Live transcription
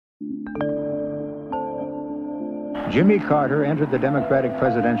Jimmy Carter entered the Democratic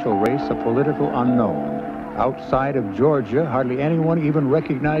presidential race a political unknown. Outside of Georgia, hardly anyone even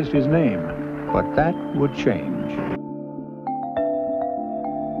recognized his name. But that would change.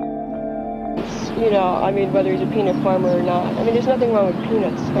 You know, I mean, whether he's a peanut farmer or not. I mean, there's nothing wrong with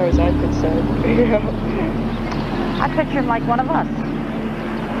peanuts as far as I'm concerned, you know. I picture him like one of us.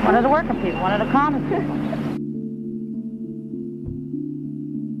 One of the working people, one of the common people.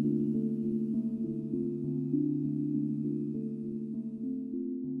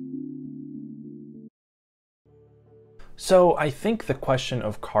 So I think the question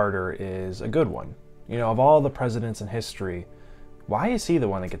of Carter is a good one. You know, of all the presidents in history, why is he the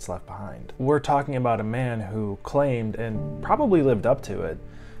one that gets left behind? We're talking about a man who claimed, and probably lived up to it,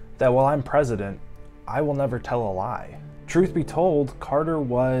 that while I'm president, I will never tell a lie. Truth be told, Carter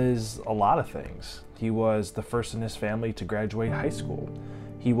was a lot of things. He was the first in his family to graduate high school.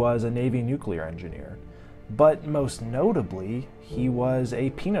 He was a Navy nuclear engineer. But most notably, he was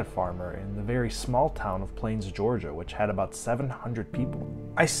a peanut farmer in the very small town of Plains, Georgia, which had about 700 people.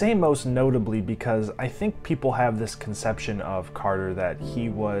 I say most notably because I think people have this conception of Carter that he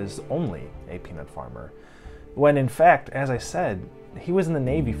was only a peanut farmer, when in fact, as I said, he was in the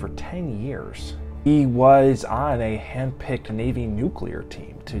Navy for 10 years. He was on a hand-picked Navy nuclear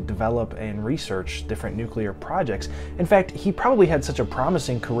team to develop and research different nuclear projects. In fact, he probably had such a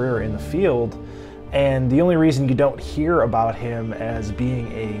promising career in the field, and the only reason you don't hear about him as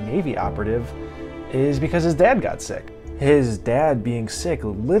being a Navy operative is because his dad got sick. His dad being sick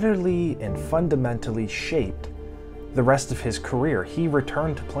literally and fundamentally shaped the rest of his career. He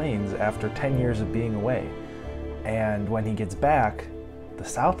returned to Plains after 10 years of being away. And when he gets back, the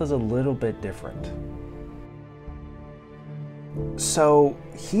South is a little bit different. So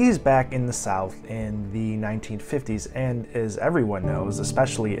he's back in the South in the 1950s, and as everyone knows,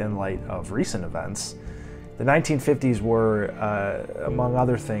 especially in light of recent events, the 1950s were, among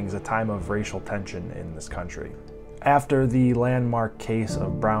other things, a time of racial tension in this country. After the landmark case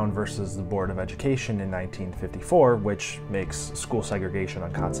of Brown versus the Board of Education in 1954, which makes school segregation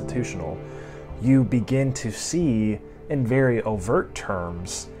unconstitutional, you begin to see, in very overt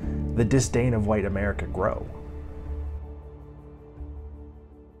terms, the disdain of white America grow.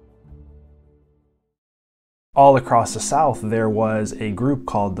 All across the South, there was a group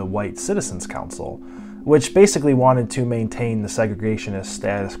called the White Citizens Council, which basically wanted to maintain the segregationist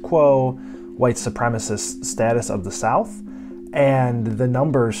status quo, white supremacist status of the South, and the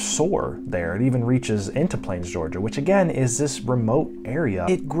numbers soar there. It even reaches into Plains, Georgia, which again is this remote area.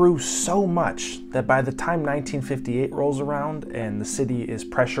 It grew so much that by the time 1958 rolls around and the city is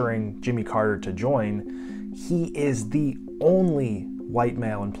pressuring Jimmy Carter to join, he is the only white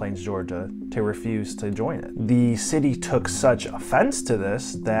male in Plains, Georgia to refuse to join it. The city took such offense to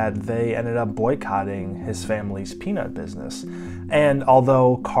this that they ended up boycotting his family's peanut business. And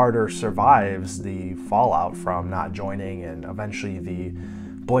although Carter survives the fallout from not joining and eventually the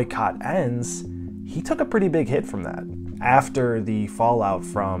boycott ends, he took a pretty big hit from that. After the fallout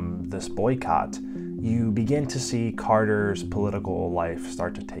from this boycott, you begin to see Carter's political life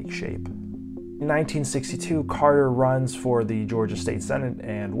start to take shape. In 1962, Carter runs for the Georgia State Senate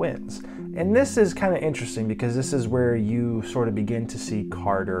and wins. And this is kind of interesting because this is where you sort of begin to see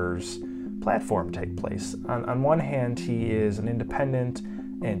Carter's platform take place. On one hand, he is an independent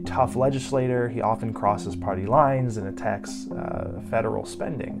and tough legislator. He often crosses party lines and attacks federal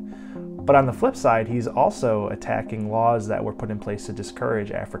spending. But on the flip side, he's also attacking laws that were put in place to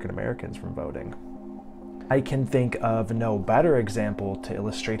discourage African Americans from voting. I can think of no better example to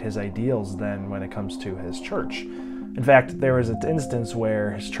illustrate his ideals than when it comes to his church. In fact, there was an instance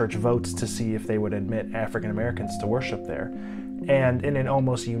where his church votes to see if they would admit African Americans to worship there. And in an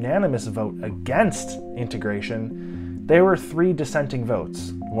almost unanimous vote against integration, there were 3 dissenting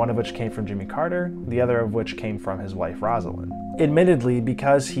votes, one of which came from Jimmy Carter, the other of which came from his wife Rosalind. Admittedly,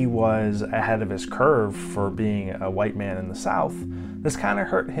 because he was ahead of his curve for being a white man in the South, this kind of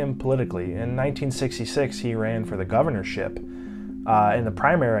hurt him politically. In 1966, he ran for the governorship in the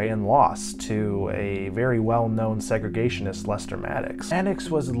primary and lost to a very well-known segregationist, Lester Maddox. Maddox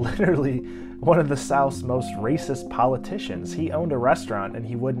was literally one of the South's most racist politicians. He owned a restaurant and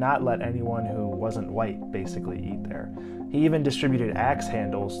he would not let anyone who wasn't white basically eat there. He even distributed axe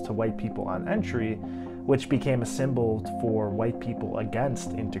handles to white people on entry, which became a symbol for white people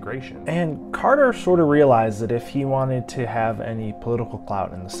against integration. And Carter sort of realized that if he wanted to have any political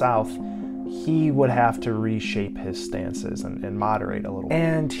clout in the South, he would have to reshape his stances and moderate a little.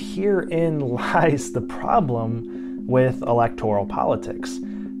 And herein lies the problem with electoral politics.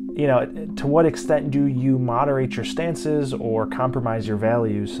 you know, to what extent do you moderate your stances or compromise your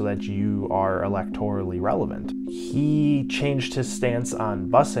values so that you are electorally relevant? He changed his stance on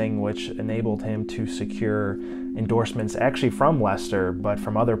busing, which enabled him to secure endorsements actually from Lester, but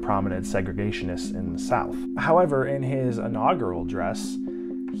from other prominent segregationists in the South. However, in his inaugural address,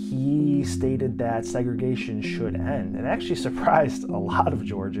 he stated that segregation should end, and actually surprised a lot of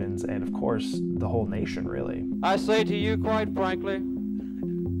Georgians and, of course, the whole nation, really. I say to you quite frankly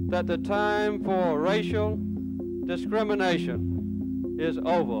that the time for racial discrimination is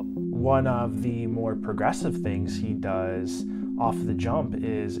over. One of the more progressive things he does off the jump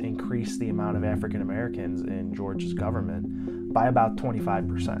is increase the amount of African Americans in Georgia's government by about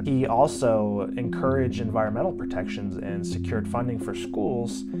 25%. He also encouraged environmental protections and secured funding for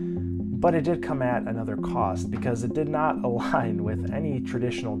schools, but it did come at another cost because it did not align with any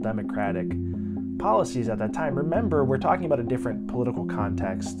traditional Democratic policies at that time. Remember, we're talking about a different political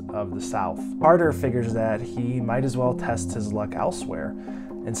context of the South. Carter figures that he might as well test his luck elsewhere.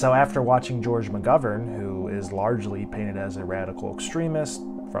 And so after watching George McGovern, who is largely painted as a radical extremist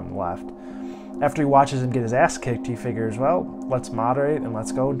from the left, after he watches him get his ass kicked, he figures, well, let's moderate and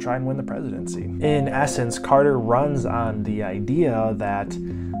let's go and try and win the presidency. In essence, Carter runs on the idea that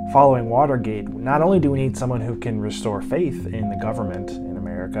following Watergate, not only do we need someone who can restore faith in the government in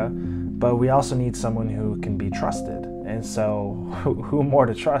America, but we also need someone who can be trusted. And so who more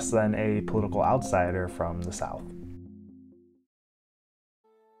to trust than a political outsider from the South?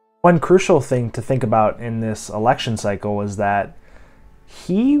 One crucial thing to think about in this election cycle was that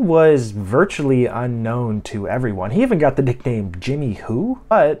he was virtually unknown to everyone. He even got the nickname Jimmy Who.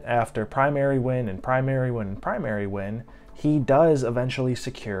 But after primary win and primary win and primary win, he does eventually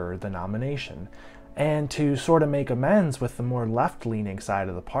secure the nomination. And to sort of make amends with the more left-leaning side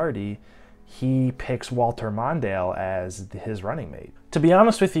of the party, he picks Walter Mondale as his running mate. To be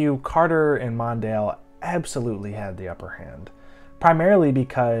honest with you, Carter and Mondale absolutely had the upper hand. Primarily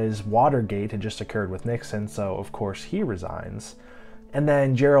because Watergate had just occurred with Nixon, so of course he resigns. And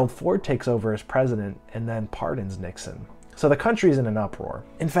then Gerald Ford takes over as president and then pardons Nixon. So the country's in an uproar.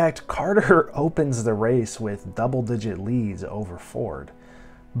 In fact, Carter opens the race with double-digit leads over Ford.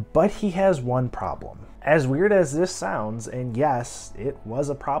 But he has one problem. As weird as this sounds, and yes, it was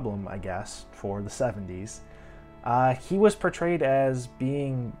a problem, I guess, for the 70s, he was portrayed as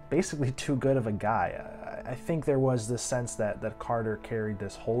being basically too good of a guy. I think there was this sense that Carter carried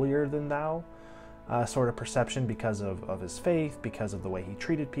this holier-than-thou sort of perception because of his faith, because of the way he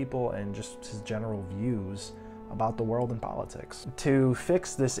treated people, and just his general views about the world and politics. To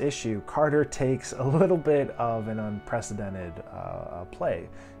fix this issue, Carter takes a little bit of an unprecedented play.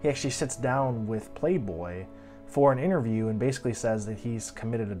 He actually sits down with Playboy for an interview and basically says that he's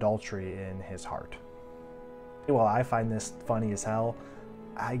committed adultery in his heart. Well, I find this funny as hell.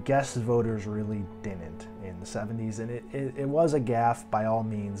 I guess voters really didn't in the 70s, and it was a gaffe by all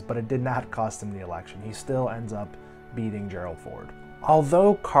means, but it did not cost him the election. He still ends up beating Gerald Ford.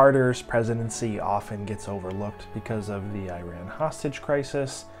 Although Carter's presidency often gets overlooked because of the Iran hostage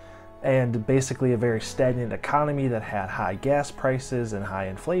crisis and basically a very stagnant economy that had high gas prices and high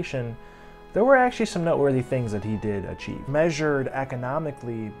inflation, there were actually some noteworthy things that he did achieve. Measured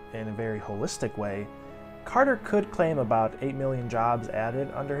economically in a very holistic way, Carter could claim about 8 million jobs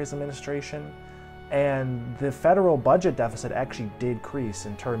added under his administration, and the federal budget deficit actually did decrease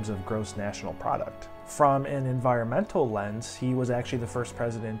in terms of gross national product. From an environmental lens, he was actually the first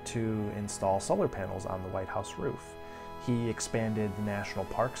president to install solar panels on the White House roof. He expanded the national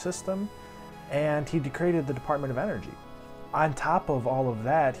park system, and he created the Department of Energy. On top of all of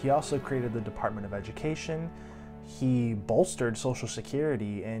that, he also created the Department of Education. He bolstered Social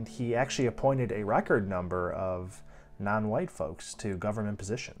Security, and he actually appointed a record number of non-white folks to government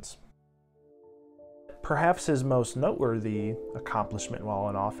positions. Perhaps his most noteworthy accomplishment while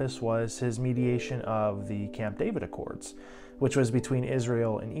in office was his mediation of the Camp David Accords, which was between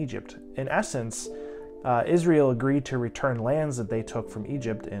Israel and Egypt. In essence, Israel agreed to return lands that they took from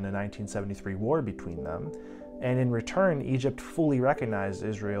Egypt in a 1973 war between them, and in return, Egypt fully recognized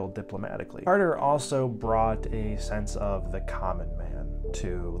Israel diplomatically. Carter also brought a sense of the common man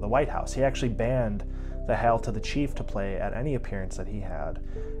to the White House. He actually banned the Hail to the Chief to play at any appearance that he had,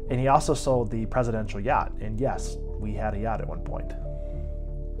 and he also sold the presidential yacht, and yes, we had a yacht at one point.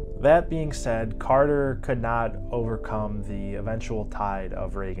 That being said, Carter could not overcome the eventual tide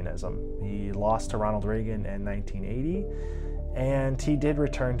of Reaganism. He lost to Ronald Reagan in 1980, and he did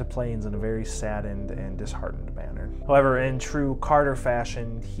return to planes in a very saddened and disheartened manner. However, in true Carter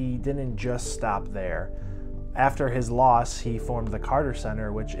fashion, he didn't just stop there. After his loss, he formed the Carter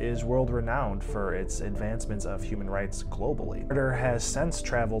Center, which is world-renowned for its advancements of human rights globally. Carter has since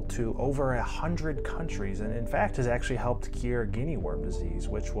traveled to over 100 countries and in fact has actually helped cure guinea worm disease,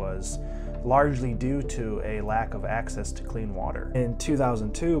 which was largely due to a lack of access to clean water. In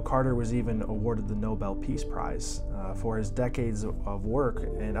 2002, Carter was even awarded the Nobel Peace Prize for his decades of work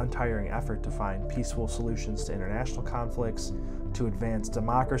and untiring effort to find peaceful solutions to international conflicts, to advance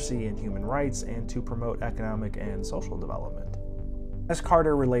democracy and human rights, and to promote economic and social development. As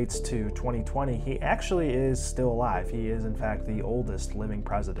Carter relates to 2020, he actually is still alive. He is, in fact, the oldest living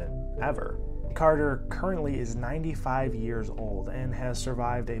president ever. Carter currently is 95 years old and has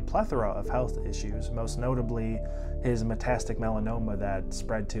survived a plethora of health issues, most notably his metastatic melanoma that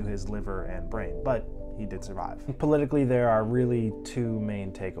spread to his liver and brain, but he did survive. Politically, there are really two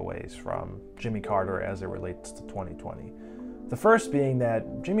main takeaways from Jimmy Carter as it relates to 2020. The first being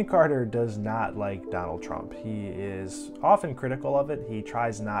that Jimmy Carter does not like Donald Trump. He is often critical of it. He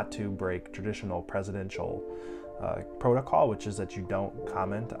tries not to break traditional presidential protocol, which is that you don't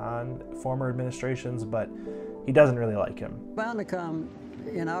comment on former administrations, but he doesn't really like him. Bound to come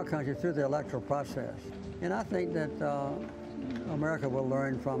in our country through the electoral process. And I think that America will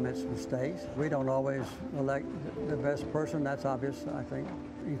learn from its mistakes. We don't always elect the best person, that's obvious, I think,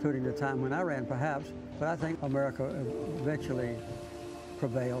 including the time when I ran perhaps, but I think America eventually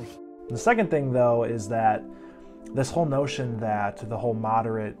prevails. The second thing, though, is that this whole notion that the whole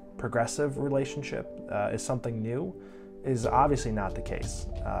moderate progressive relationship is something new is obviously not the case.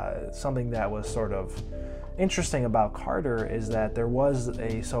 Something that was sort of interesting about Carter is that there was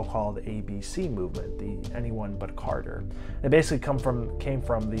a so-called ABC movement, the Anyone But Carter. It basically came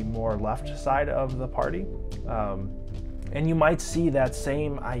from the more left side of the party. And you might see that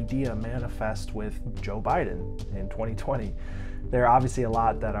same idea manifest with Joe Biden in 2020. There are obviously a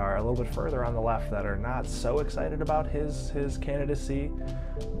lot that are a little bit further on the left that are not so excited about his candidacy,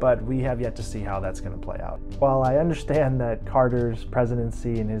 but we have yet to see how that's going to play out. While I understand that Carter's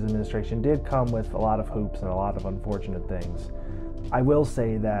presidency and his administration did come with a lot of hoops and a lot of unfortunate things, I will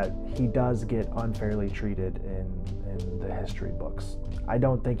say that he does get unfairly treated in the history books. I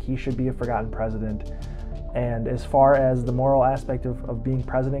don't think he should be a forgotten president. And as far as the moral aspect of being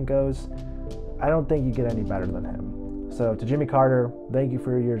president goes, I don't think you get any better than him. So to Jimmy Carter, thank you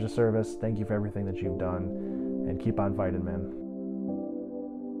for your years of service. Thank you for everything that you've done. And keep on fighting, man.